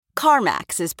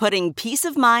CarMax is putting peace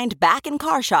of mind back in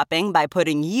car shopping by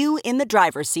putting you in the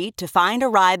driver's seat to find a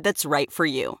ride that's right for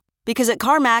you. Because at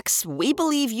CarMax, we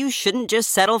believe you shouldn't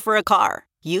just settle for a car.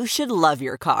 You should love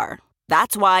your car.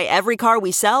 That's why every car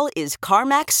we sell is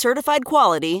CarMax certified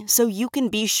quality, so you can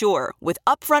be sure with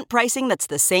upfront pricing that's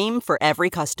the same for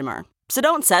every customer. So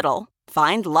don't settle.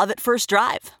 Find love at first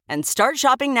drive and start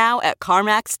shopping now at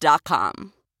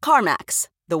CarMax.com. CarMax,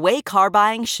 the way car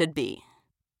buying should be.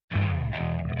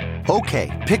 Okay,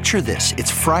 picture this.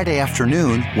 It's Friday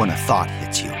afternoon when a thought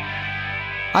hits you.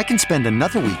 I can spend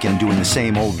another weekend doing the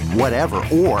same old whatever,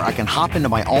 or I can hop into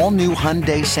my all-new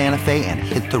Hyundai Santa Fe and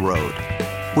hit the road.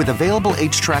 With available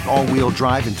H-Track all-wheel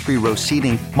drive and 3-row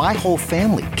seating, my whole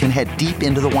family can head deep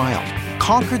into the wild.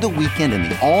 Conquer the weekend in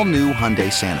the all-new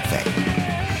Hyundai Santa Fe.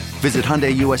 Visit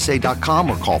HyundaiUSA.com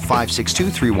or call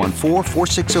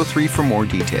 562-314-4603 for more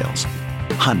details.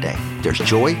 Hyundai, there's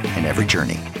joy in every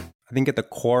journey. I think at the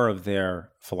core of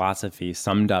their philosophy,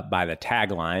 summed up by the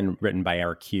tagline written by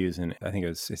Eric Hughes, and I think it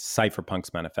was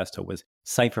Cypherpunks manifesto, was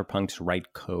Cypherpunks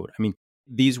write code. I mean,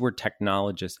 these were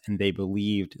technologists, and they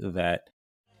believed that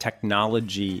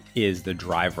technology is the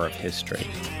driver of history.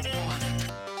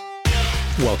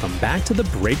 Welcome back to The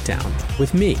Breakdown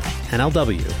with me,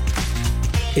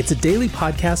 NLW. It's a daily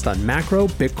podcast on macro,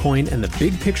 Bitcoin, and the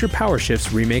big picture power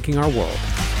shifts remaking our world.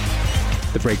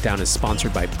 The Breakdown is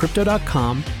sponsored by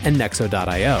Crypto.com and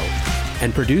Nexo.io,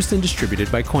 and produced and distributed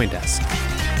by CoinDesk.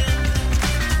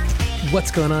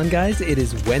 What's going on, guys? It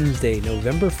is Wednesday,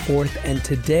 November 4th, and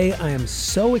today I am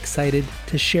so excited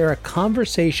to share a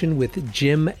conversation with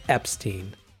Jim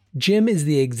Epstein. Jim is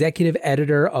the executive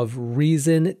editor of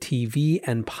Reason TV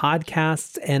and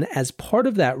podcasts, and as part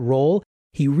of that role,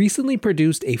 he recently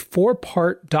produced a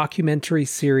 4-part documentary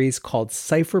series called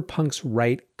Cypherpunks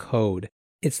Write Code.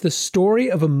 It's the story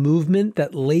of a movement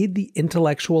that laid the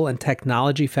intellectual and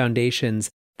technology foundations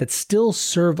that still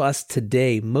serve us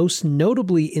today, most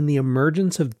notably in the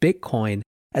emergence of Bitcoin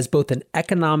as both an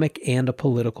economic and a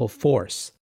political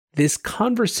force. This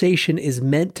conversation is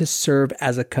meant to serve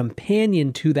as a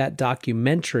companion to that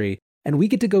documentary, and we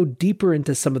get to go deeper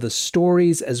into some of the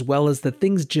stories as well as the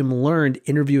things Jim learned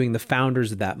interviewing the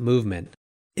founders of that movement.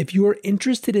 If you are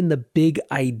interested in the big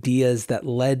ideas that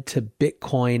led to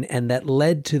Bitcoin and that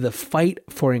led to the fight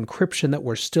for encryption that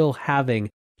we're still having,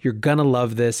 you're going to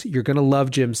love this. You're going to love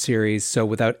Jim's series. So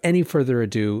without any further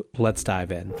ado, let's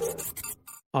dive in.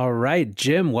 All right,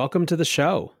 Jim, welcome to the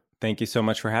show. Thank you so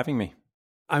much for having me.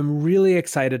 I'm really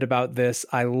excited about this.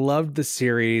 I loved the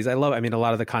series. I mean, a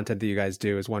lot of the content that you guys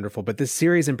do is wonderful, but this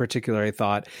series in particular, I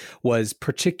thought was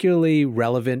particularly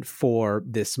relevant for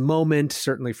this moment,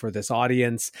 certainly for this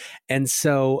audience. And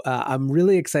so I'm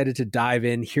really excited to dive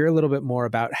in, hear a little bit more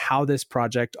about how this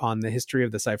project on the history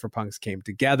of the Cypherpunks came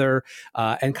together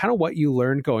and kind of what you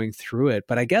learned going through it.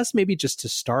 But I guess maybe just to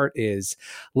start is,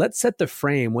 let's set the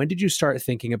frame. When did you start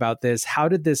thinking about this? How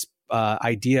did this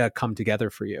idea come together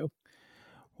for you?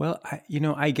 Well,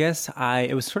 I guess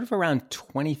it was sort of around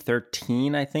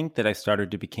 2013, I think, that I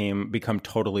started to become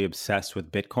totally obsessed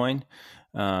with Bitcoin.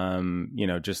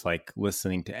 Just like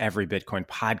listening to every Bitcoin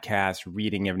podcast,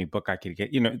 reading every book I could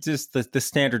get, just the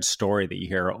standard story that you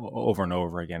hear over and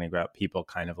over again about people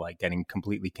kind of like getting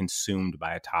completely consumed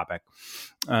by a topic.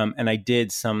 And I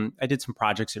did some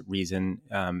projects at Reason,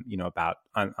 about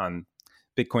on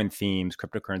Bitcoin themes,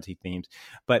 cryptocurrency themes,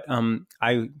 but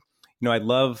I've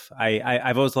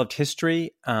always loved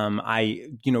history. I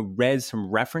read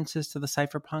some references to the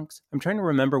cypherpunks. I'm trying to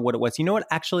remember what it was. You know what?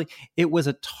 Actually, it was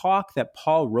a talk that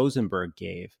Paul Rosenberg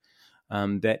gave. I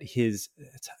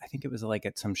think it was like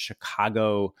at some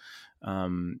Chicago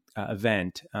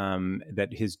event that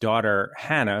his daughter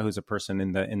Hannah, who's a person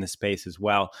in the space as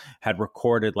well, had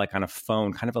recorded like on a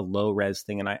phone, kind of a low res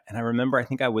thing. And I remember, I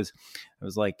think I was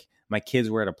like, my kids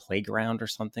were at a playground or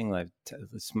something, like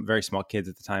very small kids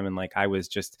at the time. And like, I was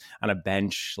just on a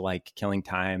bench, like killing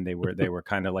time. They were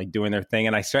kind of like doing their thing.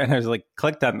 And I was like,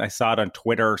 clicked on, I saw it on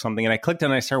Twitter or something. And I clicked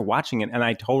on it and I started watching it and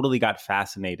I totally got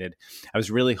fascinated. I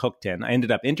was really hooked in. I ended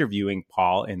up interviewing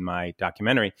Paul in my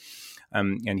documentary.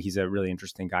 And he's a really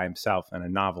interesting guy himself and a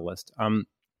novelist.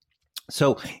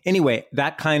 So anyway,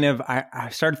 that kind of, I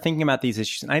started thinking about these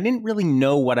issues and I didn't really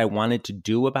know what I wanted to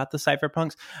do about the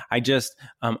cypherpunks. I just,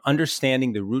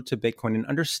 understanding the roots of Bitcoin and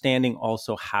understanding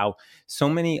also how so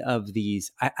many of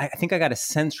these, I think I got a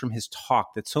sense from his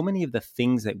talk that so many of the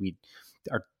things that we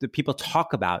the people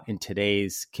talk about in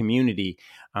today's community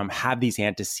have these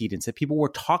antecedents, that people were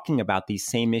talking about these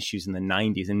same issues in the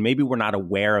 90s, and maybe we're not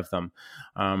aware of them.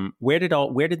 Where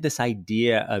did this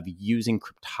idea of using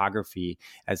cryptography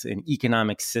as an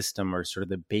economic system, or sort of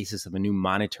the basis of a new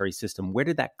monetary system, where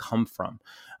did that come from?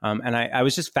 And I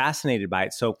was just fascinated by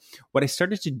it. So what I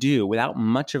started to do, without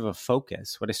much of a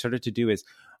focus, is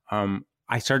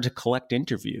I started to collect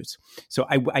interviews. So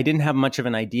I didn't have much of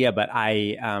an idea, but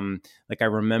I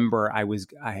remember I was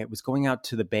going out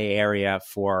to the Bay Area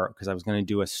because I was going to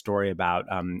do a story about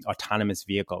autonomous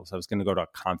vehicles. I was going to go to a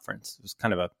conference. It was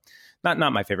kind of a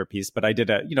not my favorite piece, but I did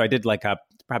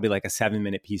probably like a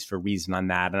 7-minute piece for Reason on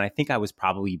that. And I think I was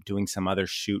probably doing some other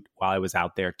shoot while I was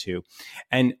out there too.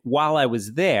 And while I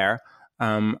was there,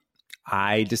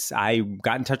 I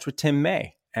got in touch with Tim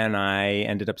May. And I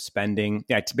ended up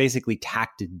basically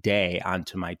tacked a day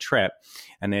onto my trip,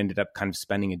 and I ended up kind of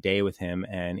spending a day with him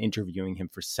and interviewing him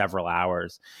for several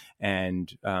hours and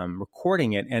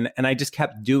recording it. And I just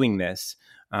kept doing this.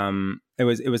 It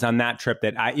was on that trip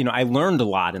that I learned a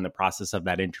lot in the process of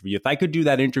that interview. If I could do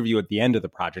that interview at the end of the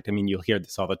project, I mean, you'll hear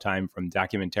this all the time from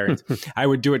documentarians, I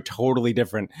would do it totally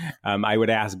different. I would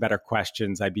ask better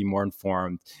questions. I'd be more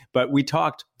informed. But we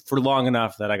talked for long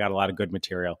enough that I got a lot of good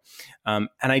material. And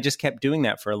I just kept doing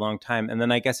that for a long time. And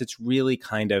then I guess it's really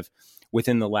kind of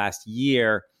within the last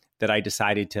year that I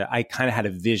kind of had a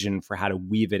vision for how to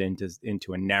weave it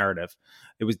into a narrative.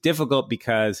 It was difficult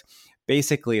because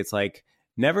basically it's like,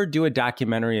 never do a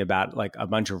documentary about like a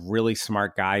bunch of really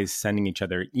smart guys sending each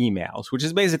other emails, which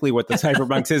is basically what the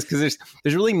Cypherpunks is, because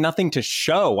there's really nothing to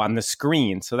show on the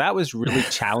screen. So that was really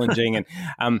challenging.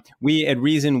 And we at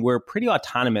Reason, we're pretty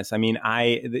autonomous. I mean,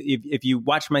 if you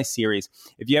watch my series,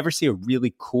 if you ever see a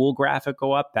really cool graphic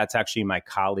go up, that's actually my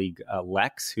colleague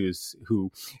Lex, who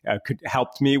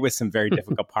helped me with some very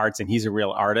difficult parts, and he's a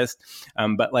real artist.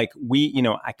 But like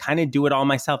I kind of do it all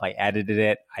myself. I edited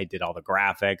it. I did all the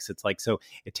graphics. It's like, so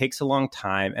it takes a long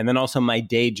time. And then also my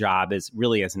day job is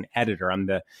really as an editor. I'm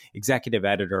the executive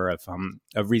editor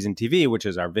of Reason TV, which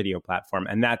is our video platform.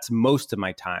 And that's most of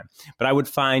my time. But I would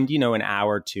find, an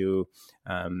hour to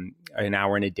an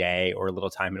hour in a day or a little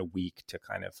time in a week to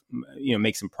kind of,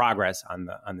 make some progress on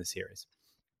the series.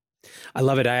 I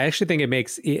love it. I actually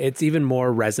think it's even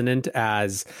more resonant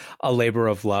as a labor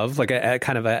of love, like a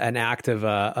kind of an act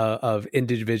of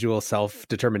individual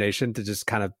self-determination to just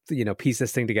kind of, piece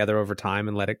this thing together over time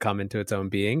and let it come into its own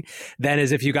being, than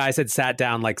as if you guys had sat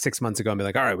down like 6 months ago and be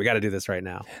like, all right, we got to do this right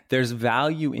now. There's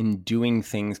value in doing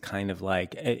things kind of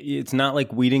like, it's not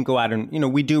like we didn't go out and,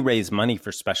 we do raise money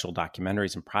for special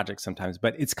documentaries and projects sometimes,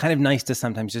 but it's kind of nice to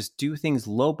sometimes just do things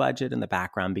low budget in the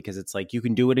background, because it's like you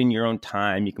can do it in your own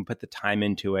time. You can put the time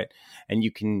into it, and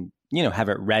you can, have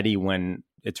it ready when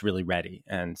it's really ready.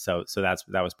 And so that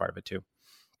was part of it too.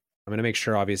 I'm going to make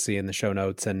sure, obviously, in the show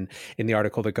notes and in the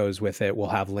article that goes with it, we'll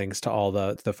have links to all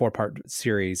the 4-part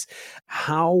series.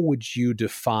 How would you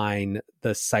define the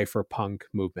cypherpunk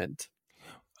movement?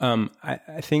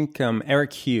 I think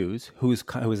Eric Hughes, who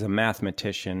was a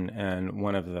mathematician and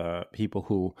one of the people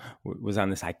who was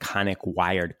on this iconic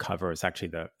Wired cover, it's actually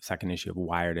the second issue of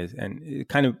Wired, and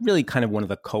kind of one of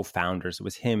the co-founders. It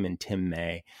was him and Tim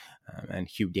May and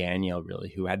Hugh Daniel,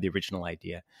 really, who had the original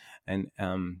idea. And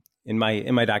in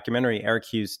my documentary, Eric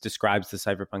Hughes describes the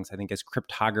cypherpunks, I think, as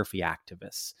cryptography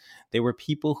activists. They were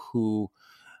people who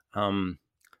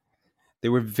they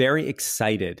were very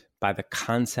excited by the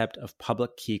concept of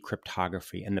public key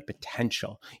cryptography and the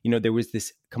potential. There was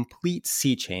this complete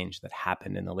sea change that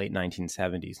happened in the late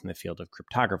 1970s in the field of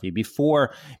cryptography.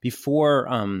 Before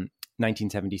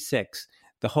 1976,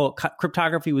 the whole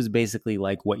cryptography was basically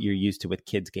like what you're used to with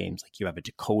kids' games. Like you have a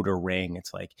decoder ring.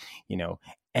 It's like,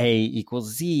 A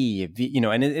equals Z,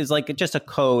 and it's like just a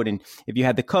code. And if you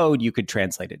had the code, you could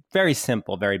translate it. Very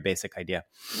simple, very basic idea.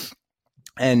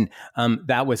 And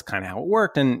that was kind of how it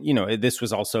worked. And this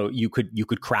was also you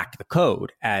could crack the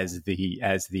code as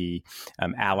the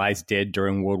Allies did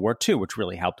during World War II, which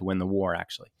really helped win the war.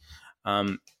 Actually,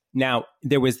 now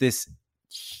there was this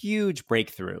huge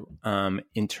breakthrough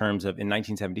in terms of in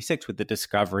 1976 with the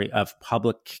discovery of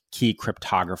public key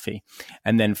cryptography,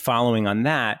 and then following on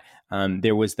that.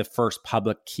 There was the first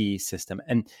public key system.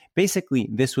 And basically,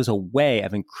 this was a way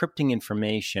of encrypting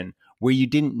information where you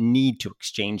didn't need to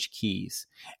exchange keys.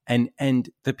 And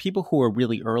the people who were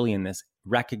really early in this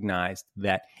recognized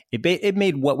that it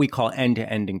made what we call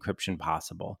end-to-end encryption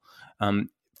possible.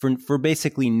 For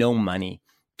basically no money,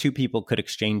 two people could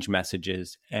exchange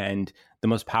messages, and the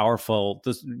most powerful,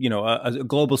 a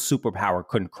global superpower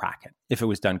couldn't crack it if it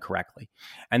was done correctly.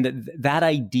 And that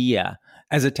idea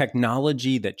as a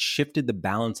technology that shifted the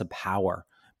balance of power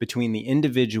between the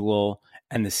individual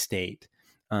and the state.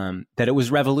 That it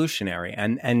was revolutionary,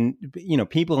 and a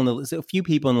few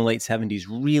people in the late 70s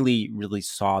really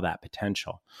saw that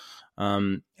potential.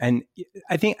 And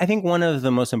I think one of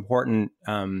the most important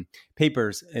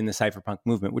papers in the cypherpunk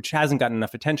movement, which hasn't gotten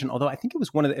enough attention, although I think it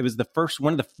was one of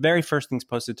the very first things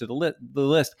posted to the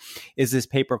list, is this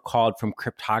paper called "From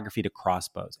Cryptography to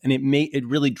Crossbows," and it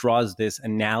really draws this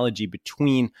analogy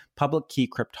between public key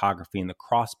cryptography and the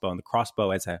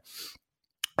crossbow as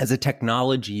a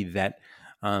technology that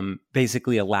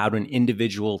basically allowed an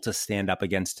individual to stand up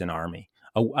against an army,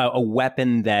 a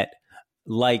weapon that,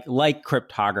 like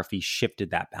cryptography,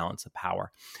 shifted that balance of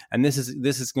power. And this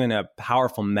is going a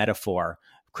powerful metaphor.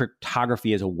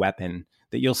 Cryptography as a weapon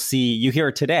that you hear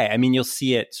it today. I mean, you'll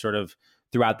see it sort of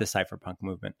throughout the cypherpunk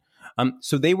movement.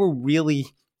 So they were really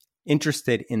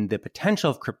interested in the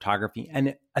potential of cryptography,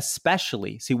 and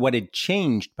especially, see, what had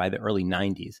changed by the early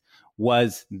 90s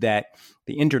was that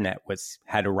the internet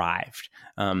had arrived.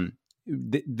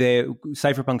 The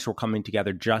cypherpunks were coming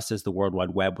together just as the World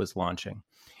Wide Web was launching.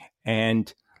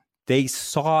 And they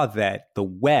saw that the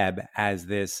web as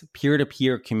this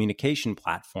peer-to-peer communication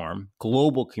platform,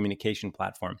 global communication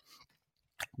platform,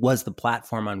 was the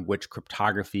platform on which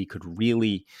cryptography could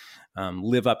really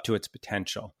live up to its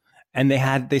potential. And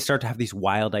they start to have these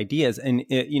wild ideas and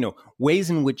ways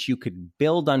in which you could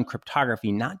build on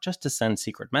cryptography, not just to send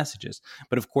secret messages,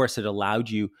 but of course it allowed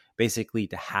you basically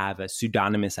to have a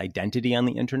pseudonymous identity on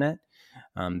the internet,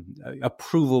 a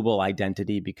provable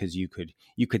identity, because you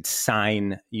could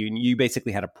sign. You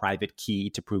basically had a private key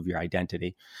to prove your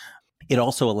identity. It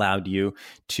also allowed you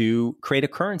to create a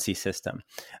currency system.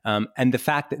 And the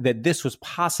fact that this was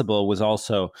possible was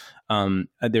also,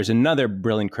 there's another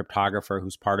brilliant cryptographer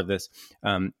who's part of this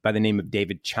by the name of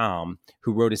David Chaum,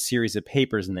 who wrote a series of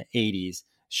papers in the 80s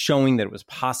showing that it was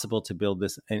possible to build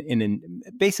this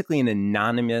basically an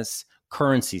anonymous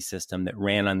currency system that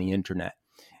ran on the internet.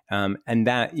 And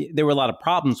that there were a lot of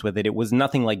problems with it. It was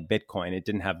nothing like Bitcoin. It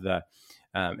didn't have it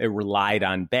relied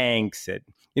on banks. It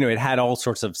had all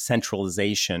sorts of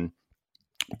centralization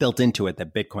built into it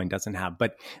that Bitcoin doesn't have.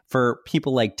 But for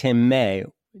people like Tim May,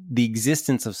 the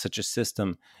existence of such a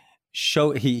system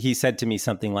he said to me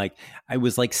something like, I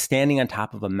was like standing on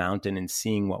top of a mountain and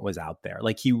seeing what was out there.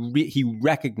 Like he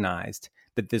recognized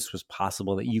that this was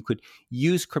possible, that you could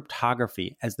use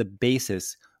cryptography as the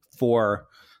basis for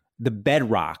the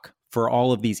bedrock for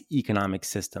all of these economic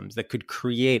systems that could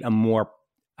create a more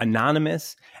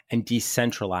anonymous and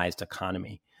decentralized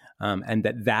economy, and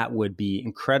that would be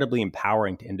incredibly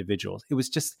empowering to individuals. It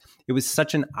was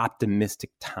such an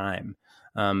optimistic time.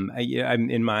 In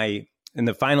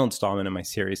the final installment of my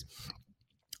series,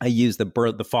 I use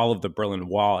the fall of the Berlin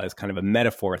Wall as kind of a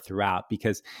metaphor throughout,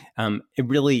 because it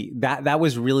really that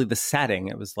was really the setting.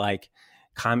 It was like,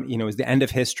 it was the end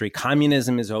of history.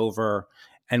 Communism is over,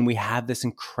 and we have this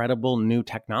incredible new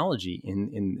technology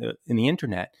in the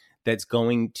internet that's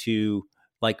going to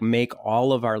make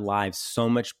all of our lives so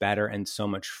much better and so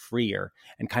much freer,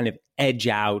 and kind of edge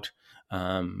out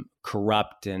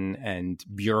corrupt and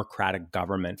bureaucratic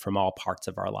government from all parts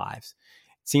of our lives.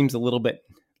 It seems a little bit,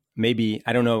 maybe,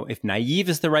 I don't know if naive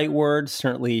is the right word.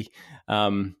 Certainly,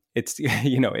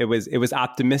 it was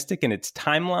optimistic in its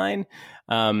timeline.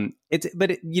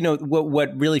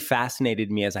 What really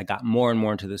fascinated me as I got more and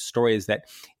more into this story is that,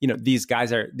 these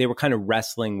guys they were kind of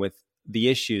wrestling with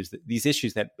these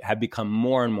issues that have become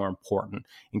more and more important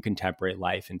in contemporary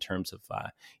life in terms of,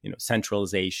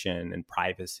 centralization and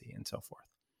privacy and so forth.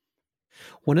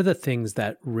 One of the things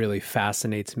that really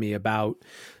fascinates me about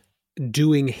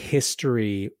doing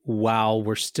history while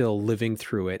we're still living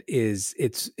through it is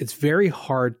it's very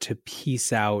hard to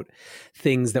piece out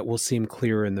things that will seem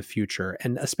clearer in the future.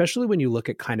 And especially when you look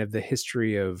at kind of the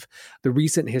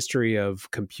recent history of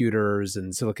computers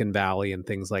and Silicon Valley and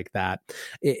things like that,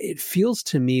 it feels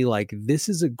to me like this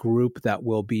is a group that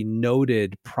will be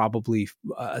noted probably,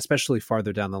 especially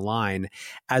farther down the line,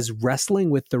 as wrestling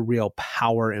with the real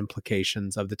power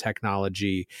implications of the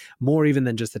technology, more even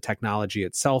than just the technology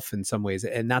itself in some ways.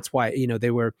 And that's why,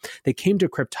 they came to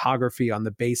cryptography on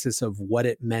the basis of what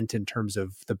it meant in terms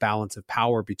of the balance of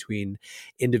power between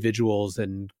individuals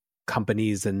and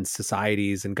companies and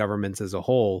societies and governments as a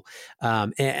whole,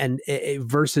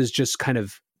 versus just kind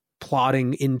of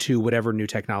plotting into whatever new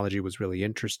technology was really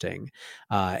interesting.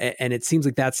 And it seems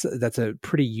like that's a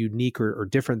pretty unique or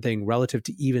different thing relative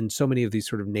to even so many of these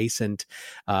sort of nascent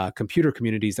computer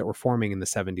communities that were forming in the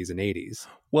 70s and 80s.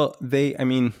 Well,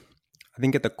 I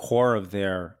think at the core of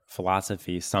their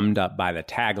philosophy, summed up by the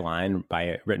tagline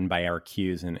written by Eric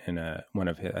Hughes in one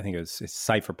of his, I think it was his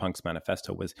Cypherpunks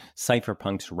manifesto, was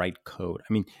 "Cypherpunks write code."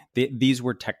 I mean, these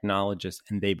were technologists,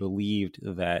 and they believed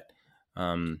that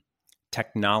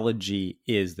technology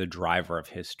is the driver of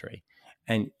history.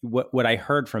 And what I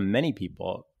heard from many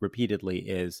people repeatedly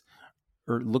is,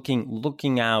 or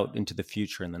looking out into the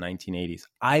future in the 1980s,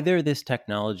 either this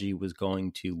technology was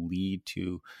going to lead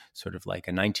to sort of like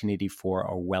a 1984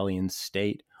 Orwellian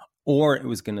state, or it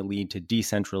was going to lead to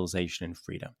decentralization and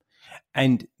freedom.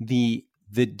 And the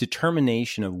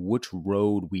determination of which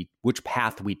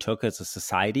path we took as a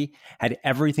society had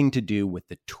everything to do with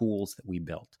the tools that we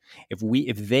built.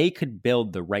 If they could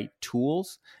build the right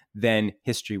tools, then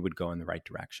history would go in the right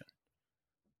direction.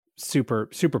 Super,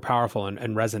 super powerful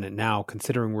and resonant now,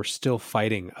 considering we're still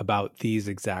fighting about these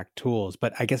exact tools.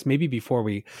 But I guess maybe before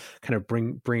we kind of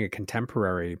bring a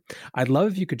contemporary, I'd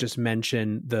love if you could just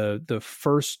mention the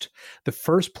first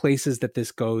places that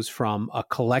this goes from a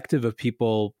collective of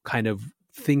people kind of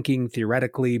thinking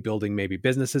theoretically, building maybe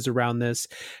businesses around this,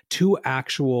 to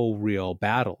actual real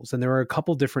battles. And there are a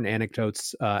couple different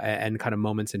anecdotes and kind of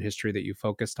moments in history that you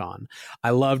focused on. I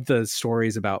loved the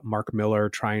stories about Mark Miller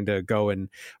trying to go and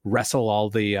wrestle all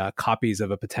the copies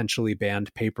of a potentially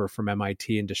banned paper from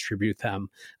MIT and distribute them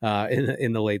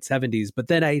in the late 70s. But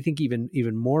then I think even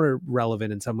more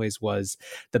relevant in some ways was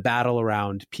the battle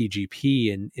around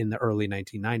PGP in the early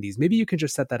 1990s. Maybe you can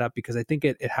just set that up, because I think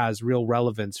it has real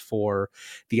relevance for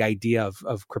the idea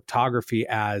of cryptography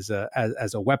as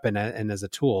a weapon and as a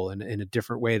tool in a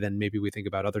different way than maybe we think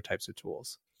about other types of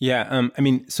tools. Yeah, I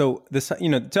mean, so this,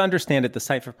 to understand it, the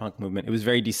cypherpunk movement, it was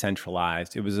very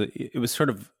decentralized. It was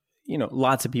sort of,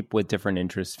 lots of people with different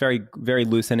interests, very, very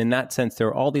loose. And in that sense, there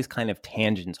were all these kind of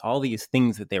tangents, all these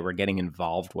things that they were getting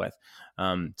involved with.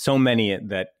 So many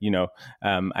that,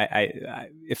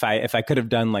 if I could have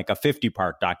done like a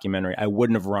 50-part documentary, I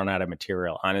wouldn't have run out of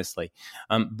material, honestly.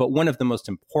 But one of the most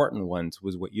important ones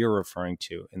was what you're referring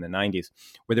to in the 90s,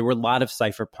 where there were a lot of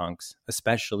cypherpunks,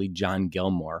 especially John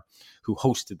Gilmore, who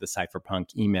hosted the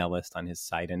cypherpunk email list on his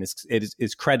site and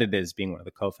is credited as being one of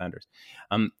the co-founders.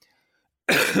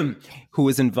 Who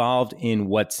was involved in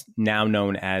what's now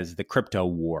known as the crypto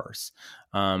wars,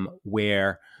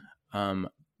 where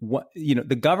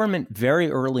the government very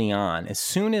early on, as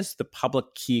soon as the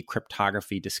public key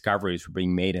cryptography discoveries were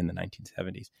being made in the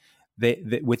 1970s,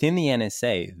 they within the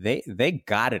NSA, they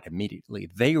got it immediately.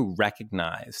 They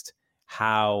recognized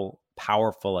how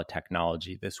powerful a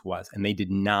technology this was, and they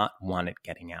did not want it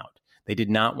getting out. They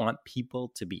did not want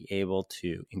people to be able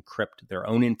to encrypt their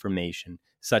own information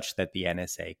such that the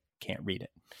NSA can't read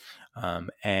it.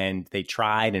 And they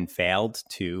tried and failed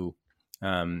to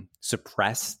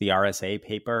suppress the RSA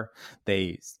paper.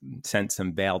 They sent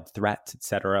some veiled threats,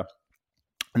 etc.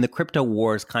 And the crypto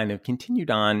wars kind of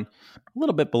continued on a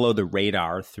little bit below the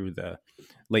radar through the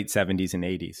late 70s and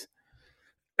 80s.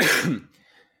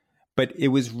 But it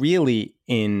was really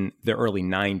in the early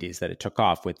 90s that it took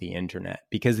off with the internet,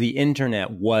 because the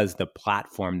internet was the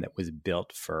platform that was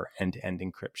built for end-to-end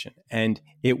encryption. And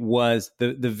it was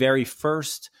the very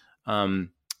first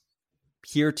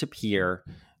peer-to-peer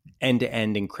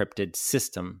end-to-end encrypted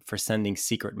system for sending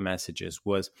secret messages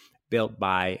was built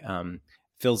by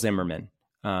Phil Zimmerman.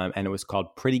 And it was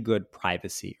called Pretty Good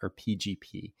Privacy, or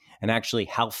PGP. And actually,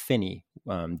 Hal Finney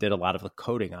did a lot of the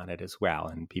coding on it as well.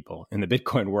 And people in the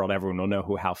Bitcoin world, everyone will know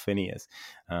who Hal Finney is.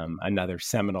 Another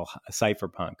seminal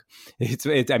cypherpunk.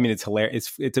 It's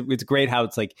hilarious. It's great how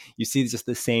it's like you see just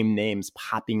the same names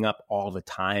popping up all the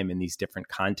time in these different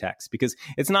contexts, because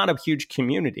it's not a huge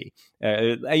community.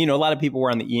 A lot of people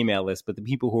were on the email list, but the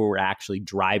people who were actually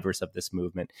drivers of this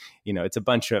movement,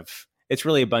 it's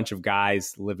really a bunch of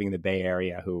guys living in the Bay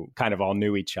Area who kind of all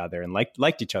knew each other and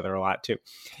liked each other a lot too.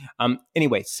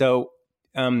 Anyway, so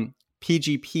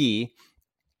PGP,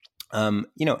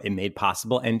 it made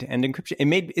possible end-to-end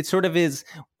encryption. It sort of is.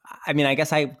 I mean, I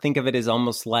guess I think of it as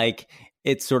almost like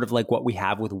it's sort of like what we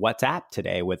have with WhatsApp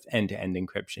today with end-to-end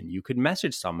encryption. You could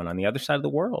message someone on the other side of the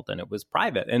world and it was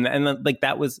private, and like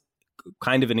that was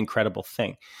kind of an incredible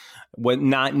thing.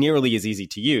 Not nearly as easy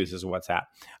to use as WhatsApp.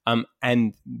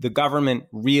 And the government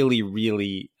really,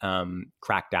 really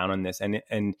cracked down on this.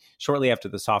 And shortly after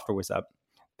the software was up,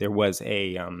 there was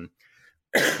a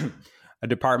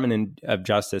Department of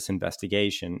Justice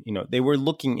investigation. They were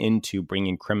looking into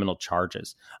bringing criminal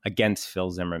charges against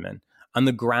Phil Zimmerman on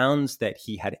the grounds that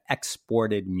he had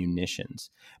exported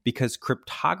munitions, because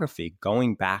cryptography,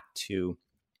 going back to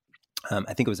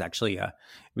I think it was actually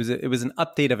it was an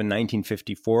update of a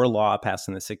 1954 law passed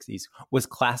in the 60s, was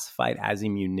classified as a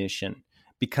munition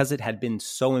because it had been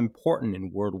so important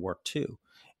in World War II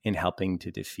in helping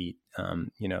to defeat,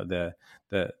 the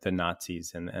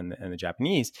Nazis and the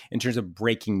Japanese in terms of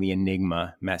breaking the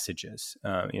Enigma messages.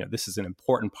 This is an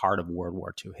important part of World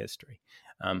War II history,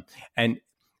 and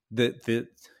the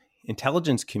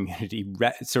intelligence community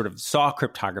sort of saw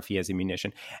cryptography as a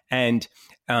munition, and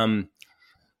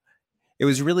it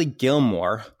was really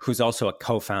Gilmore, who's also a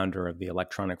co-founder of the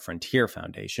Electronic Frontier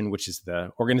Foundation, which is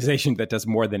the organization that does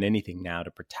more than anything now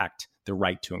to protect the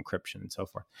right to encryption and so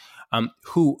forth,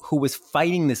 who was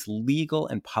fighting this legal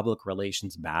and public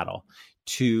relations battle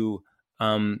to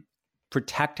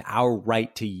protect our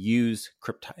right to use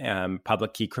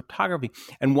public key cryptography.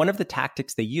 And one of the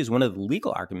tactics they used, one of the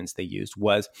legal arguments they used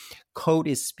was code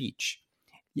is speech.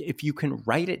 If you can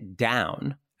write it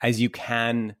down as you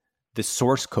can the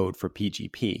source code for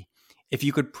PGP, if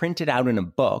you could print it out in a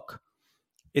book,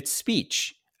 it's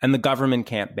speech and the government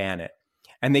can't ban it.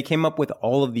 And they came up with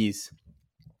all of these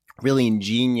really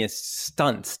ingenious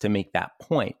stunts to make that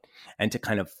point and to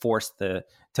kind of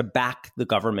to back the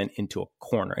government into a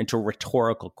corner, into a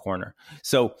rhetorical corner.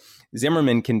 So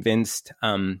Zimmerman convinced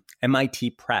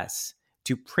MIT Press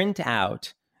to print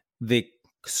out the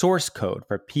source code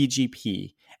for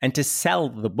PGP and to sell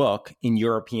the book in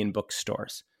European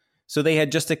bookstores. So they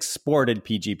had just exported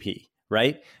PGP,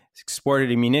 right? Exported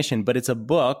a munition, but it's a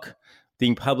book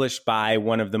being published by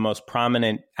one of the most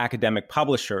prominent academic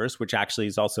publishers, which actually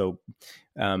is also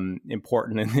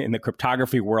important in the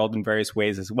cryptography world in various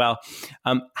ways as well.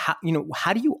 How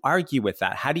do you argue with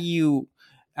that? How do you?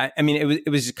 I mean, it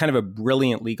was just kind of a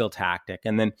brilliant legal tactic,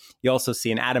 and then you also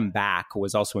see, and Adam Back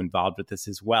was also involved with this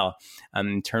as well,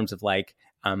 in terms of like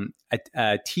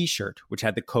a T-shirt which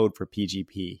had the code for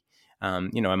PGP.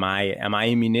 Am I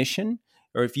a munition?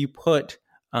 Or if you put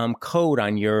code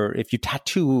on if you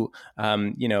tattoo,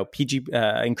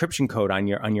 encryption code on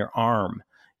your arm,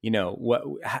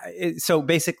 so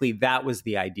basically that was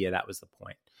the idea. That was the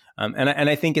point. And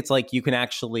I think it's like you can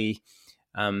actually,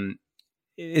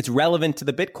 it's relevant to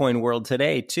the Bitcoin world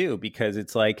today too, because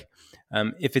it's like,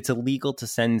 if it's illegal to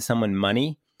send someone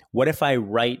money, what if I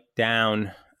write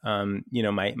down,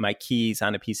 my keys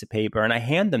on a piece of paper and I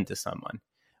hand them to someone?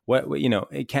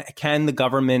 Can the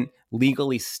government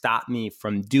legally stop me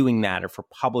from doing that or for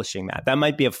publishing that? That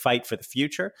might be a fight for the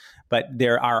future, but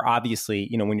there are obviously,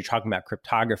 when you're talking about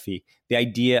cryptography, the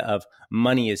idea of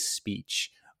money is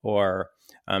speech or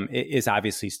is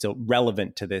obviously still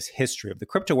relevant to this history of the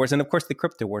crypto wars. And of course, the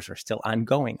crypto wars are still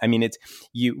ongoing. I mean,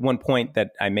 one point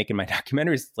that I make in my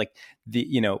documentary is like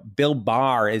Bill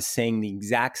Barr is saying the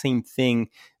exact same thing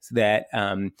that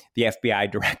the FBI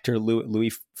director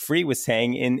Louis Freeh was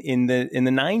saying in the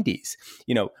 90s.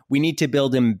 We need to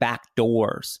build in back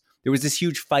doors. There was this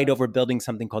huge fight over building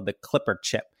something called the Clipper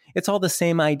chip. It's all the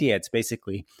same idea. It's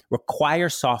basically require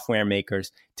software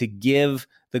makers to give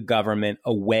the government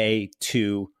a way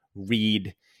to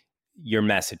read your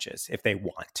messages if they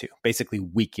want to, basically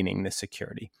weakening the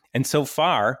security. And so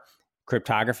far,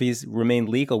 cryptographies remain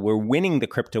legal. We're winning the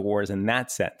crypto wars in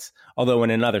that sense, although in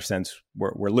another sense,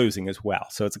 we're losing as well.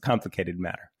 So it's a complicated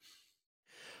matter.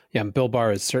 Yeah, and Bill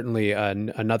Barr is certainly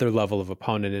another level of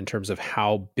opponent in terms of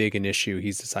how big an issue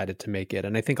he's decided to make it.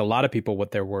 And I think a lot of people,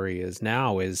 what their worry is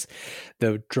now is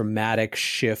the dramatic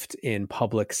shift in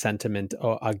public sentiment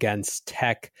against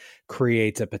tech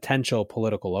creates a potential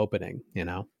political opening,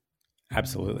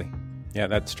 Absolutely. Yeah,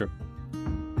 that's true.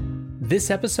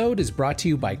 This episode is brought to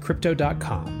you by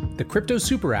Crypto.com, the crypto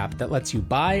super app that lets you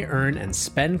buy, earn, and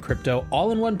spend crypto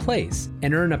all in one place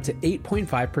and earn up to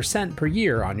 8.5% per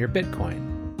year on your Bitcoin.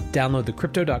 Download the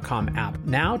Crypto.com app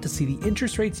now to see the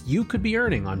interest rates you could be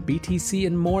earning on BTC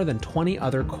and more than 20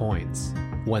 other coins.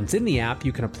 Once in the app,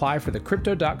 you can apply for the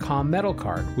Crypto.com Metal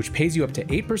Card, which pays you up to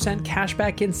 8% cash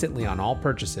back instantly on all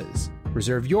purchases.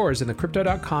 Reserve yours in the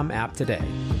Crypto.com app today.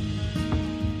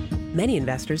 Many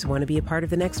investors want to be a part of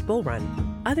the next bull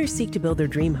run. Others seek to build their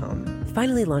dream home,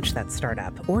 finally launch that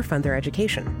startup, or fund their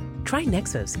education. Try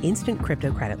Nexo's instant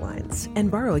crypto credit lines and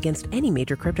borrow against any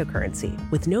major cryptocurrency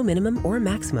with no minimum or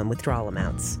maximum withdrawal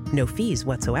amounts, no fees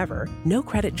whatsoever, no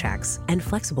credit checks, and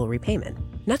flexible repayment.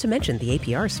 Not to mention the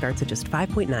APR starts at just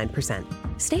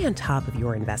 5.9%. Stay on top of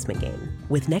your investment game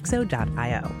with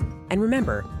Nexo.io. And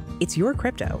remember, it's your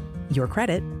crypto, your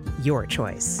credit, your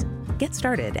choice. Get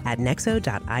started at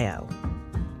Nexo.io.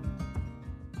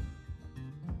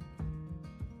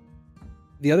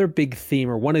 The other big theme,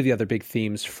 or one of the other big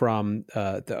themes from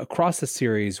across the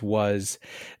series, was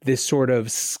this sort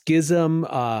of schism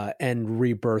and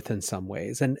rebirth in some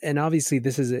ways. And obviously,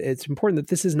 it's important that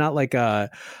this is not like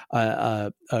a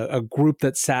group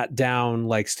that sat down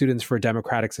like Students for a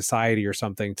Democratic Society or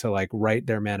something to like write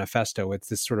their manifesto. It's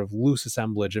this sort of loose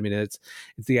assemblage. I mean, it's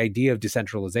the idea of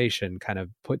decentralization kind of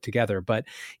put together. But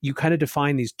you kind of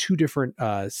define these two different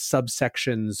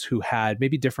subsections who had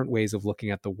maybe different ways of looking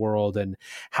at the world and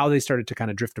how they started to kind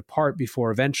of drift apart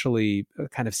before eventually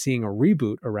kind of seeing a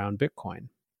reboot around Bitcoin.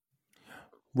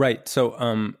 Right.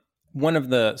 So one of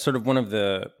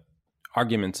the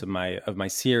arguments of my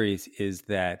series is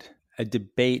that a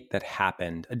debate that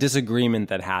happened, a disagreement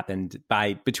that happened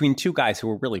between two guys who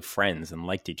were really friends and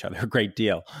liked each other a great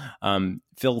deal,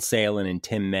 Phil Salen and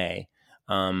Tim May,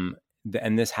 and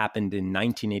this happened in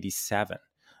 1987.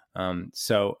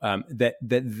 That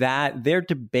their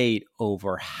debate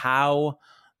over how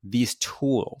these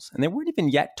tools, and they weren't even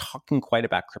yet talking quite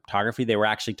about cryptography. They were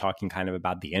actually talking kind of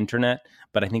about the internet,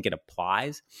 but I think it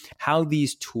applies, how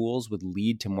these tools would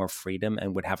lead to more freedom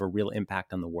and would have a real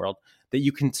impact on the world, that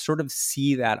you can sort of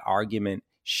see that argument,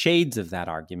 shades of that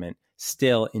argument,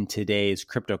 still in today's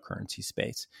cryptocurrency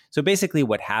space. So basically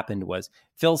what happened was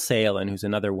Phil Salen, who's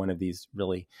another one of these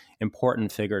really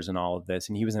important figures in all of this,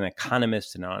 and he was an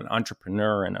economist and an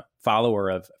entrepreneur and a follower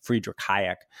of Friedrich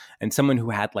Hayek, and someone who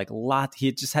had he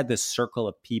had just had this circle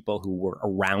of people who were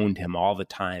around him all the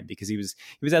time because he was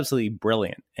absolutely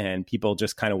brilliant and people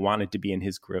just kind of wanted to be in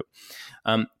his group.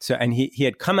 And he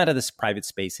had come out of this private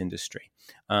space industry.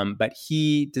 But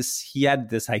he had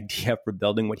this idea for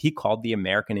building what he called the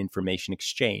American Information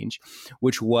Exchange,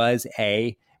 which was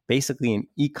basically an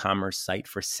e-commerce site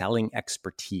for selling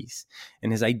expertise.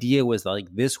 And his idea was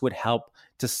this would help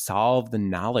to solve the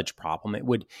knowledge problem.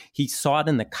 He saw it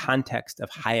in the context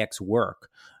of Hayek's work.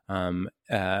 Hayek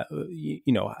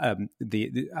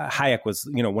was,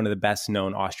 one of the best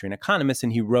known Austrian economists,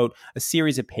 and he wrote a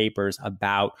series of papers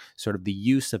about sort of the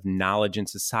use of knowledge in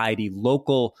society,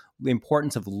 the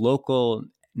importance of local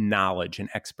knowledge and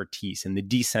expertise, and the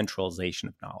decentralization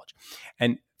of knowledge.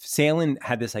 And Salen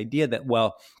had this idea that,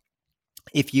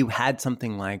 if you had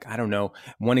something like, I don't know,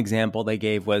 one example they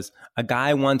gave was a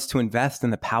guy wants to invest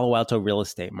in the Palo Alto real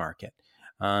estate market.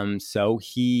 So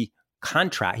he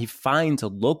finds a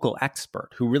local expert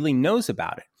who really knows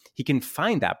about it. He can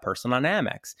find that person on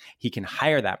Amex. He can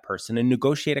hire that person and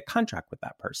negotiate a contract with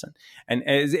that person. And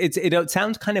it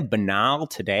sounds kind of banal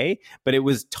today, but it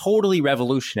was totally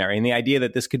revolutionary in the idea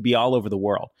that this could be all over the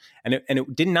world. And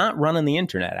it did not run on the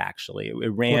internet, actually.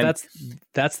 It ran. Well,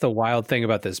 that's the wild thing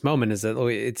about this moment, is that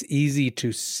it's easy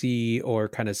to see or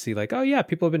kind of see oh yeah,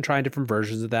 people have been trying different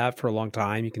versions of that for a long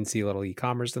time. You can see a little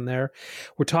e-commerce in there.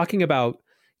 We're talking about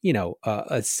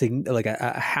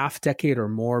a half decade or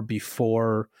more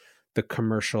before the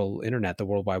commercial internet, the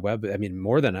World Wide Web. I mean,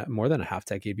 more than a half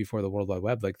decade before the World Wide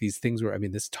Web. These things were. I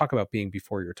mean, this talk about being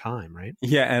before your time, right?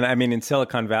 Yeah, and I mean, in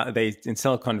Silicon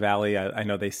Valley, I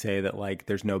know they say that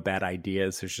there's no bad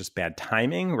ideas, there's just bad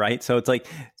timing, right? So it's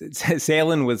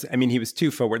Salen was. I mean, he was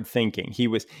too forward thinking.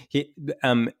 His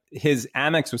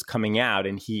Amex was coming out,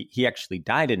 and he actually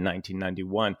died in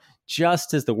 1991.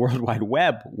 Just as the World Wide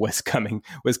Web was coming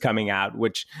out,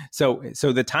 so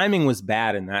the timing was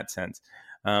bad in that sense.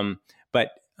 I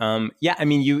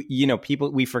mean,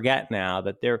 people, we forget now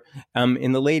that there,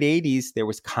 in the late 80s, there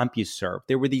was CompuServe.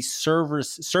 There were these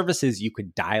services you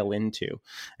could dial into,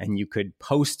 and you could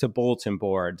post to bulletin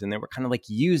boards, and they were kind of like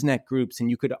Usenet groups,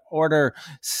 and you could order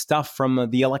stuff from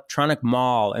the electronic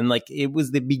mall. And it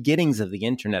was the beginnings of the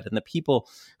internet, and the people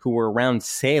who were around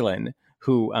Salen,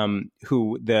 who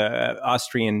the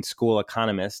Austrian school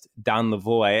economist Don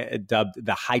Lavoie dubbed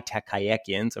the high-tech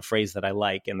Hayekians, a phrase that I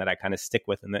like and that I kind of stick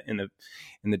with in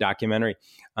the documentary.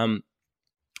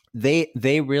 They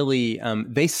really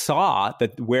they saw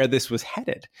that where this was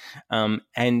headed,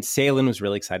 and Salen was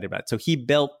really excited about it. So he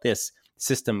built this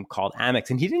system called Amex,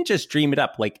 and he didn't just dream it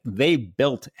up. They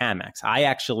built Amex. I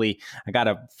got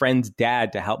a friend's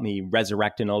dad to help me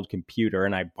resurrect an old computer,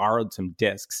 and I borrowed some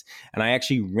disks, and I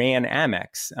actually ran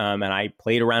Amex, and I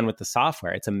played around with the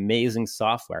software. It's amazing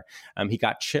software. He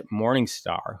got Chip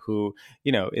Morningstar, who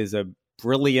is a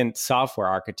brilliant software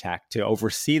architect, to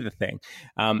oversee the thing.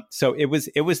 So it was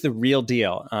the real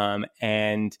deal,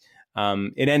 and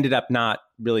it ended up not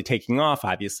really taking off,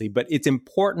 obviously, but it's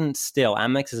important still.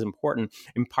 Amex is important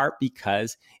in part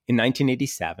because in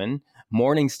 1987,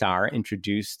 Morningstar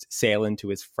introduced Salen to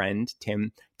his friend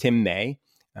Tim May,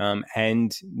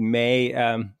 and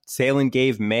Salen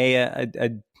gave May a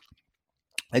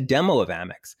demo of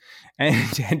Amex,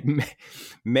 and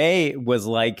May was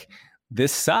like,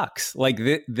 this sucks. Like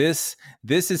this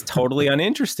is totally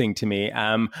uninteresting to me.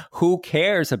 Who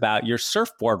cares about your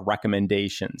surfboard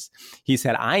recommendations? He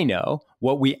said, I know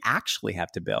what we actually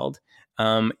have to build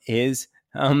is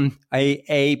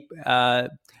a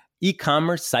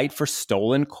e-commerce site for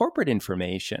stolen corporate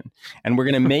information. And we're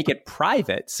going to make it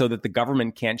private so that the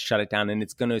government can't shut it down. And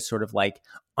it's going to sort of like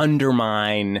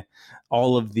undermine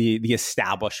all of the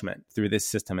establishment through this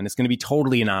system. And it's going to be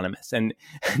totally anonymous. And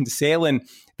Salin,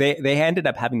 they ended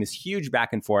up having this huge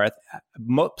back and forth,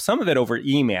 some of it over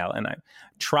email. And I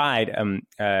tried,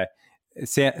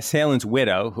 Salin's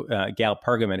widow, Gail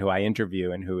Pergament, who I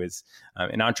interview and who is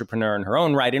an entrepreneur in her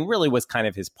own right and really was kind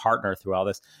of his partner through all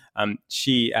this.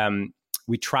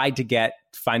 We tried to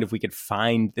find if we could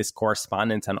find this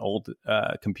correspondence on old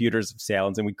computers of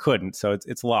Salin's, and we couldn't, so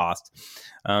it's lost.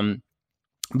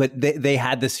 But they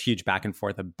had this huge back and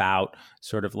forth about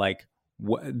sort of like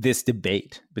this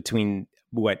debate between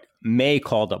what May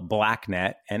called a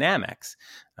blacknet and Amex,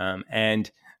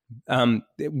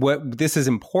 what this is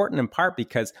important in part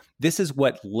because this is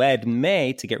what led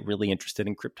May to get really interested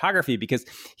in cryptography, because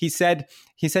Salin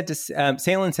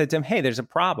said to him, hey, there's a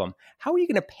problem. How are you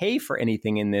going to pay for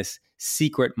anything in this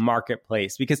secret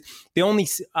marketplace? Because the only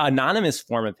anonymous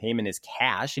form of payment is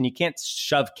cash, and you can't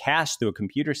shove cash through a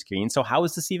computer screen. So how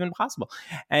is this even possible?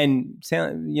 And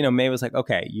May was like,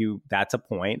 okay, that's a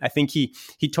point. I think he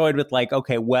toyed with like,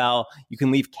 okay, well, you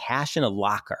can leave cash in a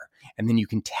locker, and then you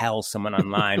can tell someone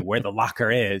online where the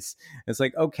locker is. It's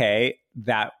like, okay,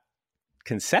 that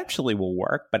conceptually will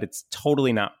work, but it's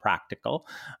totally not practical.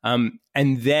 And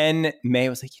then May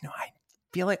was like, I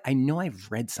feel like I know I've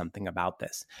read something about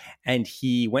this. And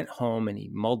he went home and he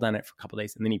mulled on it for a couple of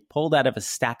days. And then he pulled out of a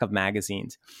stack of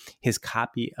magazines his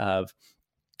copy of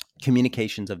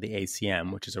Communications of the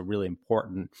ACM, which is a really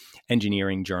important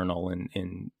engineering journal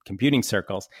in computing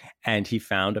circles. And he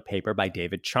found a paper by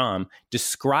David Chaum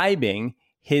describing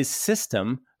his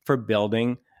system for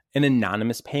building an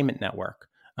anonymous payment network,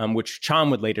 which Chaum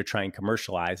would later try and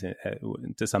commercialize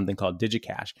into something called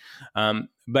DigiCash.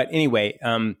 But anyway,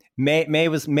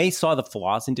 May saw the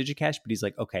flaws in DigiCash, but he's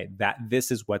like, okay,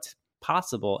 this is what's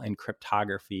possible, and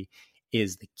cryptography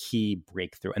is the key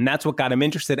breakthrough. And that's what got him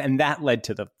interested. And that led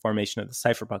to the formation of the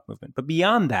cypherpunk movement. But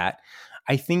beyond that,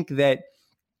 I think that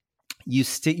you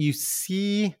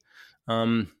see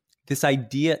this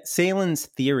idea, Salin's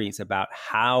theories about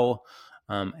how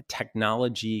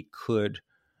technology could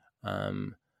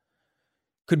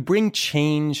bring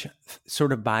change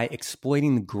sort of by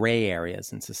exploiting the gray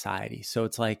areas in society. So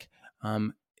it's like,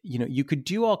 you could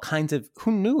do all kinds of,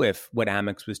 who knew if what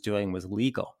Amex was doing was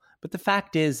legal? But the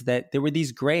fact is that there were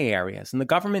these gray areas, and the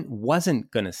government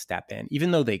wasn't going to step in. Even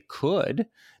though they could,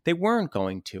 they weren't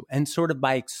going to. And sort of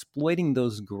by exploiting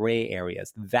those gray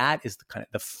areas, that is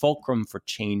the fulcrum for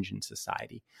change in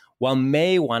society. While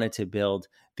May wanted to build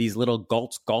these little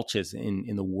gulches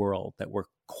in the world that were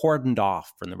cordoned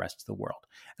off from the rest of the world.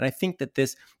 And I think that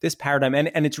this paradigm,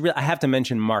 and it's real. I have to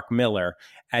mention Mark Miller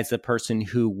as the person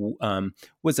who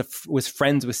was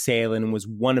friends with Salin and was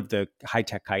one of the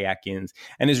high-tech Kayakians,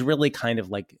 and is really kind of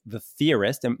like the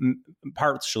theorist, and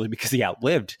partially because he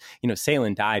outlived.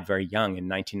 Salin died very young in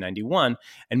 1991,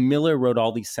 and Miller wrote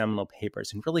all these seminal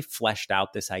papers and really fleshed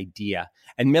out this idea.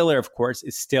 And Miller, of course,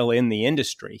 is still in the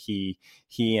industry.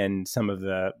 He and some of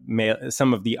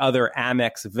the other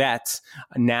Amex vets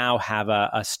now have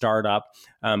a startup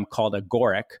called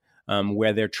Agoric,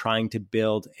 where they're trying to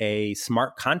build a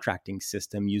smart contracting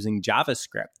system using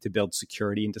JavaScript to build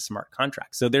security into smart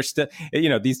contracts. So they're still,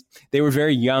 they were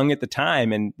very young at the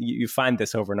time, and you find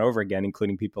this over and over again,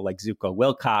 including people like Zuko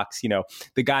Wilcox,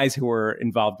 the guys who were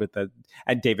involved with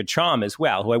and David Chaum as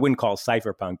well, who I wouldn't call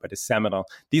cypherpunk, but is seminal.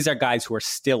 These are guys who are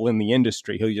still in the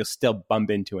industry, who you'll still bump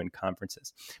into in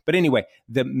conferences. But anyway,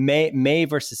 the May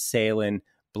versus Salin,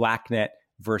 blacknet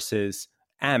versus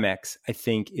Amex, I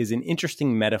think, is an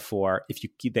interesting metaphor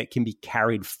that can be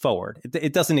carried forward.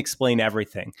 It doesn't explain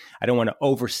everything. I don't want to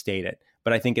overstate it,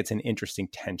 but I think it's an interesting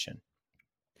tension.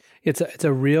 It's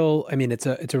a real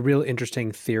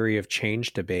interesting theory of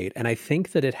change debate, and I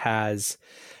think that it has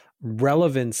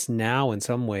relevance now in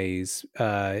some ways.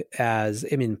 There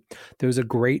was a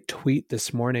great tweet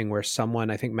this morning where someone,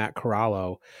 I think Matt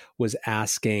Corallo, was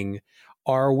asking,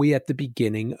 are we at the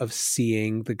beginning of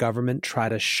seeing the government try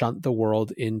to shunt the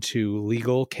world into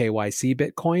legal KYC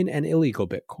Bitcoin and illegal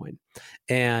Bitcoin?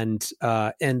 And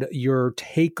your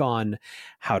take on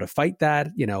how to fight that,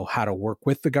 how to work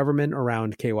with the government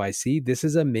around KYC. This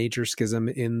is a major schism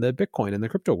in the Bitcoin and the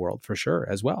crypto world for sure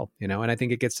as well, and I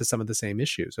think it gets to some of the same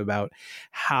issues about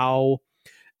how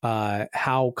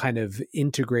how kind of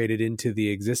integrated into the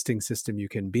existing system you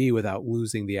can be without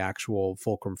losing the actual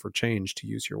fulcrum for change, to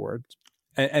use your words.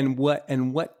 And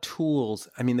what tools?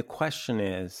 I mean, the question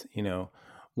is,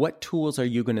 what tools are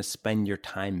you going to spend your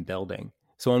time building?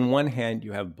 So on one hand,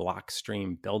 you have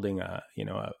Blockstream building a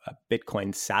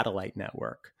Bitcoin satellite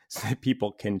network so that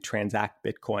people can transact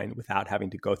Bitcoin without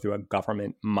having to go through a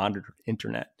government monitored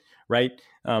internet, right?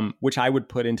 Which I would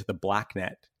put into the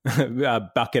blacknet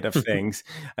bucket of things.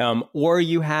 Or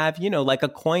you have, like a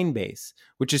Coinbase,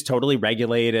 which is totally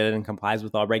regulated and complies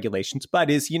with all regulations, but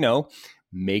is,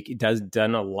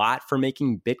 done a lot for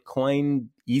making Bitcoin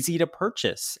easy to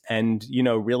purchase and,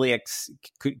 really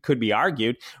could be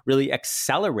argued, really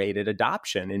accelerated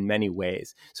adoption in many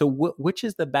ways. So which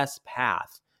is the best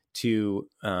path to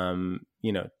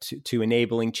to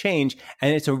enabling change?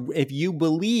 And if you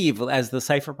believe, as the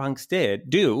Cypherpunks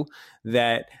do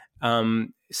that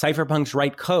Cypherpunks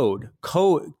write code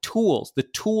tools, the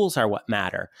tools are what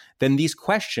matter, then these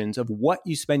questions of what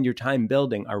you spend your time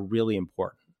building are really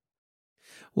important.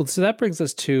 Well, so that brings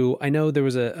us to, I know there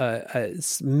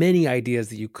was many ideas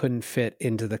that you couldn't fit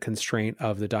into the constraint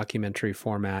of the documentary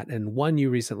format, and one you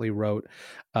recently wrote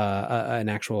an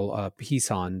actual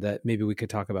piece on that maybe we could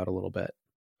talk about a little bit.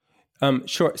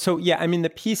 Sure. So yeah, I mean, the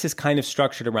piece is kind of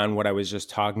structured around what I was just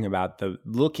talking about,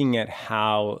 looking at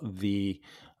how the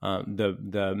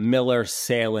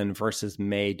Miller-Salin versus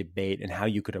May debate and how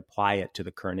you could apply it to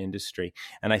the current industry.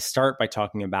 And I start by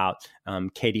talking about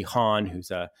Katie Hahn,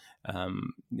 who's a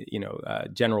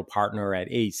general partner at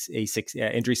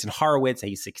Andreessen Horowitz,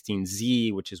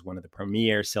 A16Z, which is one of the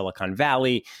premier Silicon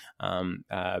Valley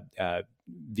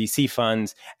VC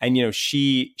funds. And,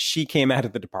 she came out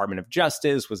of the Department of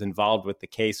Justice, was involved with the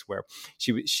case where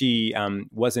she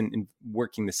wasn't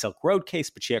working the Silk Road case,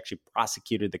 but she actually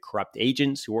prosecuted the corrupt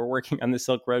agents who were working on the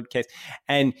Silk Road case.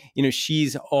 And,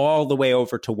 she's all the way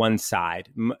over to one side.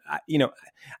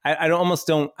 I don't want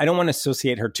to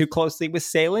associate her too closely with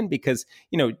Salin because,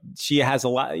 she has a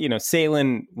lot,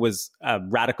 Salin was a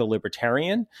radical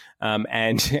libertarian.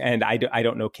 And I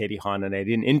don't know Katie Hahn, and I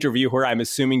didn't interview her. I'm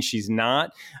assuming she's not.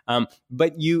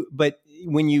 But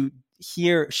when you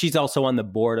hear, she's also on the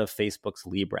board of Facebook's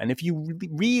Libra. And if you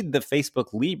read the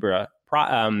Facebook Libra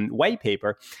white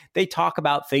paper, they talk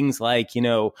about things like,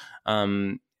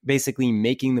 basically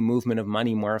making the movement of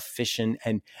money more efficient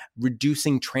and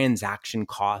reducing transaction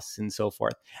costs and so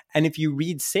forth. And if you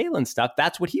read Salin stuff,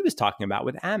 that's what he was talking about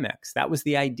with Amex. That was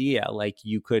the idea. Like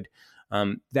you could,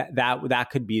 that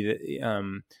could be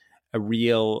a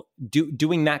real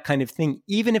doing that kind of thing,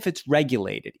 even if it's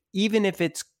regulated, even if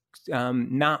it's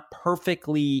not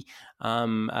perfectly,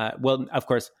 well, of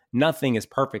course, nothing is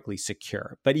perfectly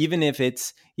secure, but even if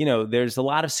it's, there's a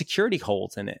lot of security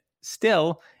holes in it,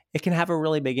 still, it can have a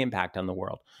really big impact on the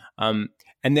world.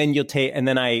 And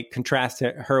then I contrast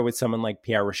her with someone like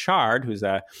Pierre Richard, who's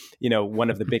one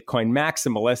of the Bitcoin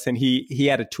maximalists. And he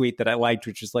had a tweet that I liked,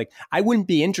 which was like, I wouldn't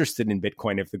be interested in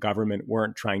Bitcoin if the government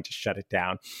weren't trying to shut it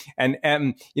down. And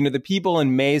the people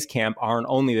in May's camp aren't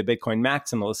only the Bitcoin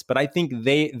maximalists, but I think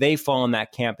they fall in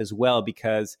that camp as well,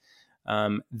 because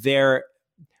they're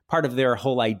part of their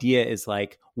whole idea is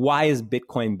like, why is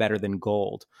Bitcoin better than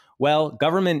gold? Well,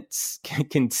 governments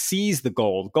can seize the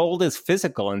gold. Gold is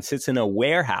physical and sits in a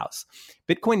warehouse.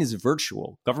 Bitcoin is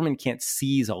virtual. Government can't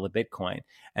seize all the Bitcoin.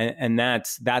 And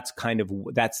that's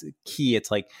key.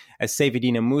 It's like, as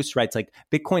Seyfedin Moose writes, like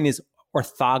Bitcoin is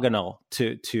orthogonal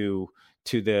to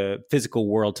the physical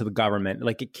world, to the government.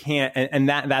 Like it can't, and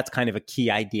that's kind of a key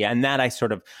idea. And that I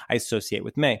associate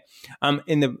with May.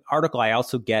 In the article, I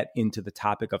also get into the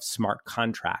topic of smart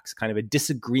contracts, kind of a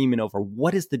disagreement over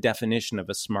what is the definition of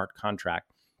a smart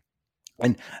contract.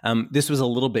 And this was a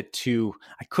little bit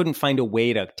I couldn't find a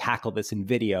way to tackle this in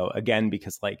video, again,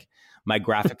 because like my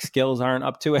graphic skills aren't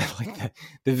up to it. Like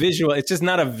the visual, it's just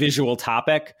not a visual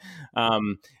topic,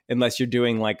 unless you're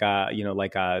doing like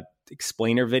a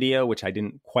explainer video, which I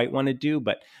didn't quite want to do.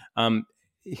 But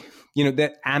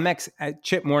that Amex,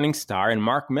 Chip Morningstar and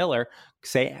Mark Miller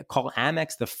call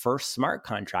Amex the first smart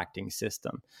contracting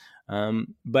system.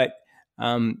 But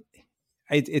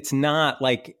it's not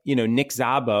like, Nick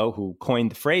Szabo, who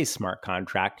coined the phrase smart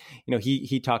contract,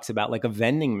 he talks about like a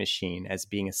vending machine as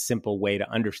being a simple way to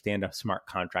understand a smart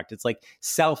contract. It's like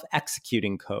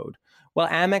self-executing code. Well,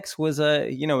 Amex was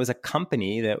a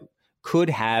company that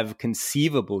could have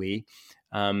conceivably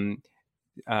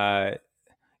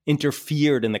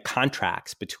interfered in the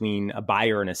contracts between a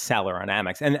buyer and a seller on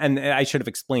Amex. And I should have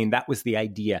explained, that was the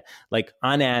idea. Like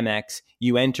on Amex,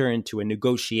 you enter into a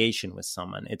negotiation with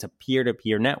someone. It's a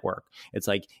peer-to-peer network. It's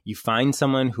like you find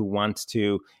someone who wants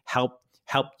to help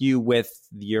help you with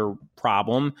your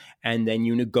problem, and then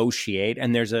you negotiate,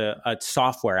 and there's a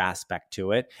software aspect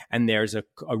to it, and there's a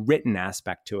written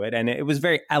aspect to it. And it was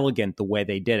very elegant the way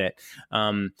they did it.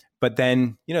 But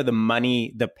then,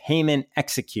 the payment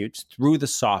executes through the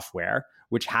software,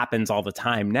 which happens all the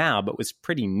time now, but was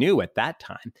pretty new at that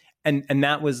time. And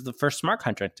that was the first smart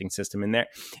contracting system in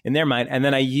their mind. And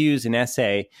then I use an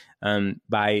essay that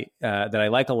I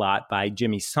like a lot by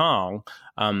Jimmy Song,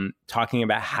 talking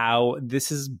about how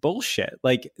this is bullshit.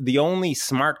 Like, the only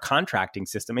smart contracting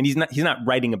system, and he's not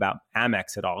writing about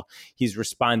Amex at all. He's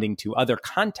responding to other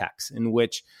contexts in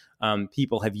which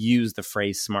people have used the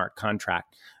phrase smart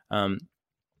contract.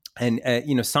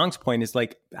 Song's point is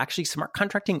like, actually, smart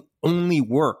contracting only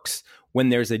works when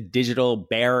there's a digital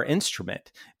bare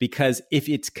instrument, because if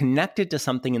it's connected to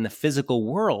something in the physical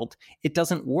world, it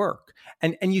doesn't work.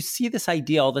 And you see this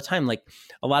idea all the time. Like,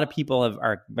 a lot of people have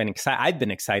been excited. I've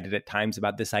been excited at times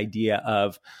about this idea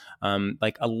of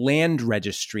like a land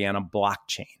registry on a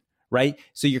blockchain. Right.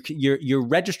 So you're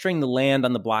registering the land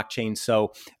on the blockchain.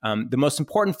 So the most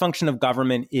important function of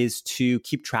government is to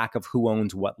keep track of who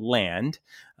owns what land.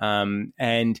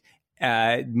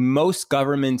 Most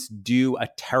governments do a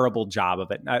terrible job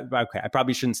of it. I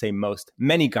probably shouldn't say most.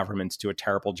 Many governments do a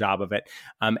terrible job of it.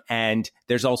 And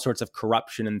there's all sorts of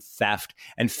corruption and theft.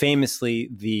 And famously,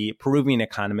 the Peruvian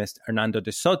economist Hernando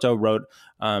de Soto wrote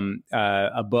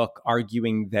a book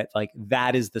arguing that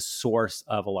that is the source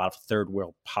of a lot of third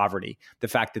world poverty, the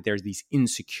fact that there's these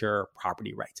insecure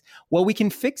property rights. Well, we can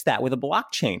fix that with a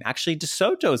blockchain. Actually, de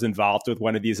Soto is involved with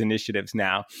one of these initiatives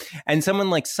now. And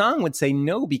someone like Song would say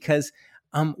no, because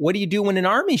what do you do when an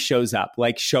army shows up?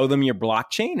 Like, show them your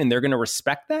blockchain and they're going to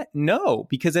respect that? No,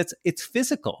 because it's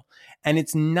physical, and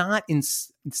it's not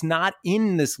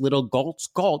in this little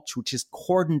gulch, which is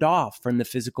cordoned off from the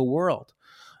physical world.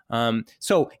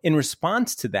 So in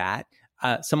response to that,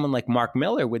 someone like Mark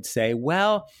Miller would say,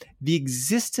 well, the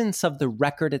existence of the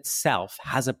record itself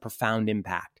has a profound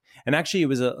impact. And actually, it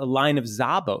was a line of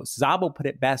Szabo's. Szabo put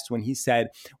it best when he said,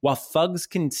 while thugs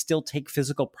can still take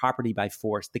physical property by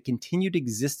force, the continued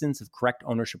existence of correct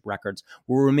ownership records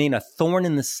will remain a thorn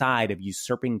in the side of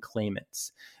usurping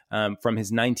claimants. From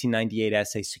his 1998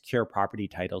 essay, Secure Property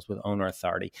Titles with Owner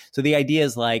Authority. So the idea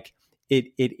is like,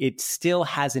 it still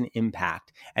has an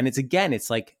impact. And it's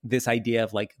like this idea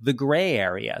of like the gray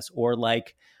areas, or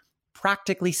like,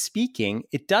 practically speaking,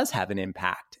 it does have an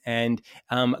impact. And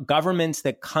governments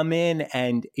that come in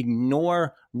and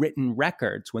ignore written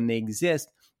records when they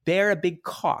exist, bear a big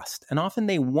cost, and often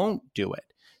they won't do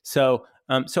it. So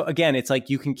again, it's like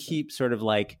you can keep sort of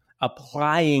like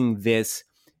applying this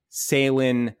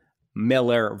Salin,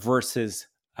 Miller versus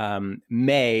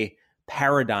May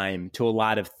paradigm to a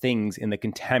lot of things in the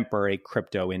contemporary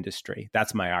crypto industry.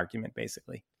 That's my argument,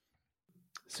 basically.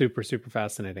 Super, super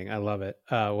fascinating. I love it.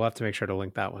 We'll have to make sure to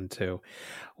link that one too.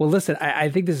 Well, listen, I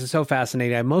think this is so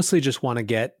fascinating. I mostly just want to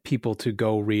get people to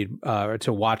go read or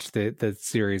to watch the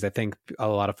series. I think a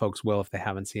lot of folks will if they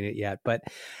haven't seen it yet. But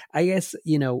I guess,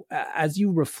 as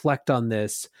you reflect on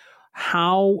this,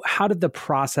 how did the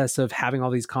process of having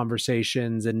all these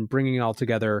conversations and bringing it all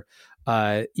together,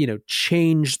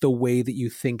 change the way that you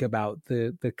think about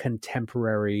the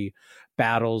contemporary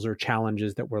battles or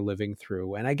challenges that we're living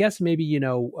through? And I guess maybe,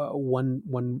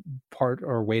 one part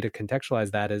or way to contextualize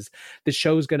that is the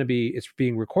show's it's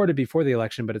being recorded before the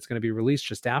election, but it's going to be released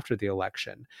just after the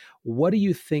election. What do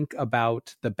you think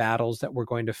about the battles that we're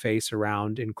going to face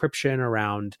around encryption,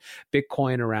 around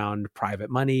Bitcoin, around private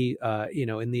money,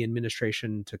 in the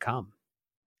administration to come?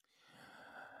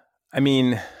 I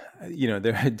mean,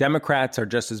 the Democrats are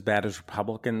just as bad as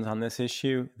Republicans on this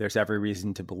issue. There's every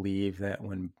reason to believe that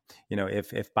when,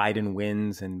 if Biden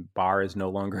wins and Barr is no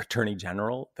longer attorney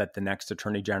general, that the next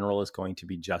attorney general is going to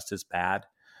be just as bad.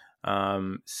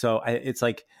 It's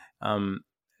like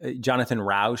Jonathan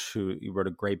Rauch, who wrote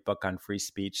a great book on free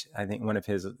speech. I think one of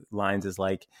his lines is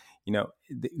like,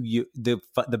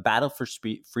 the battle for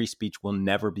free speech will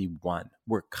never be won.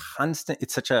 We're constant.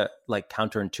 It's such a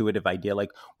counterintuitive idea.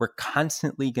 Like, we're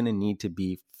constantly going to need to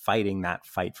be fighting that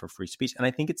fight for free speech. And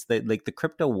I think it's the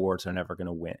crypto wars are never going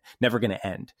to win, never going to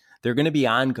end. They're going to be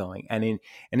ongoing. And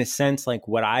in a sense, like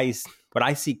what I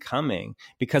see coming,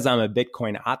 because I'm a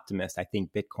Bitcoin optimist, I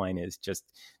think Bitcoin is just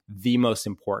the most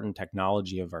important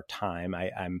technology of our time.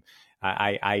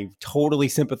 I totally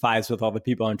sympathize with all the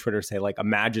people on Twitter say, like,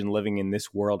 imagine living in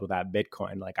this world without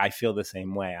Bitcoin. Like, I feel the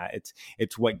same way.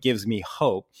 It's what gives me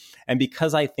hope. And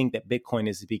because I think that Bitcoin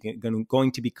is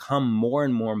going to become more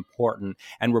and more important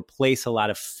and replace a lot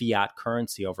of fiat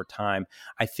currency over time,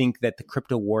 I think that the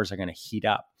crypto wars are going to heat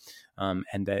up.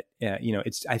 And that,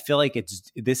 I feel like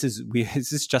this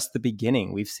is just the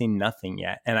beginning. We've seen nothing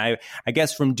yet. And I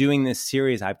guess from doing this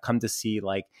series, I've come to see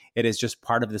like it is just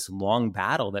part of this long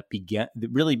battle that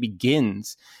really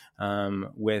begins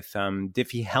with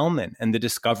Diffie-Hellman and the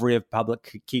discovery of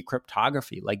public key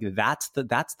cryptography. Like that's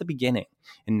the beginning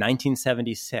in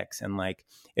 1976. And like,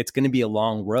 it's going to be a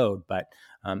long road, but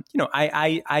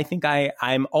I think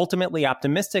I'm ultimately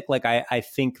optimistic. Like I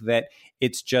think that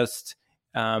it's just,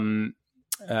 I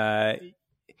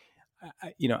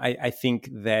think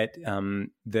that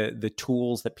the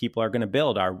tools that people are going to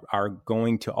build are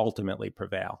going to ultimately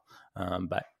prevail.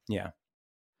 But yeah.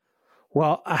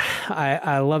 Well,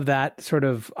 I love that sort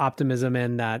of optimism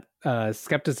and that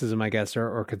skepticism, I guess,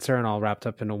 or concern all wrapped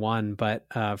up into one. But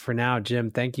for now, Jim,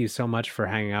 thank you so much for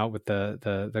hanging out with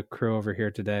the crew over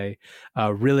here today.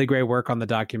 Really great work on the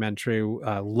documentary.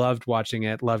 Loved watching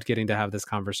it. Loved getting to have this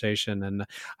conversation. And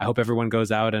I hope everyone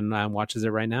goes out and watches it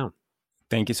right now.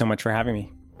 Thank you so much for having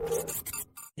me.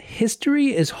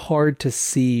 History is hard to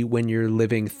see when you're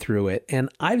living through it, and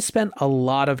I've spent a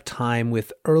lot of time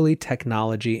with early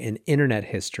technology and internet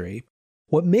history.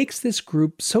 What makes this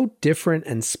group so different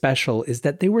and special is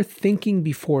that they were thinking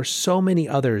before so many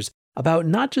others about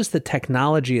not just the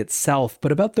technology itself,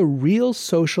 but about the real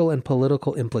social and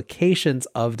political implications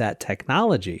of that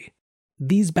technology.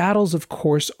 These battles, of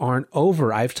course, aren't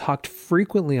over. I've talked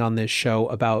frequently on this show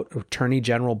about Attorney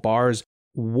General Barr's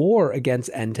war against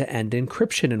end-to-end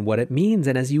encryption and what it means.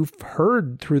 And as you've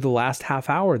heard through the last half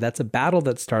hour, that's a battle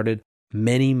that started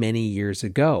many, many years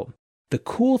ago. The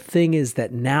cool thing is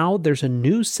that now there's a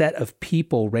new set of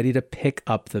people ready to pick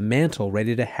up the mantle,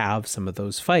 ready to have some of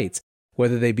those fights,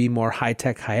 whether they be more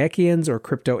high-tech Hayekians or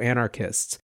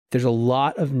crypto-anarchists. There's a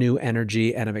lot of new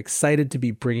energy, and I'm excited to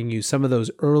be bringing you some of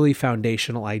those early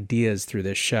foundational ideas through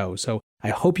this show. So I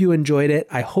hope you enjoyed it.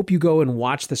 I hope you go and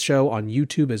watch the show on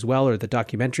YouTube as well, or the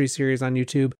documentary series on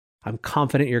YouTube. I'm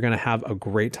confident you're going to have a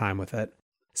great time with it.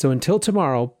 So until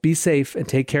tomorrow, be safe and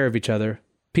take care of each other.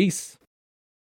 Peace.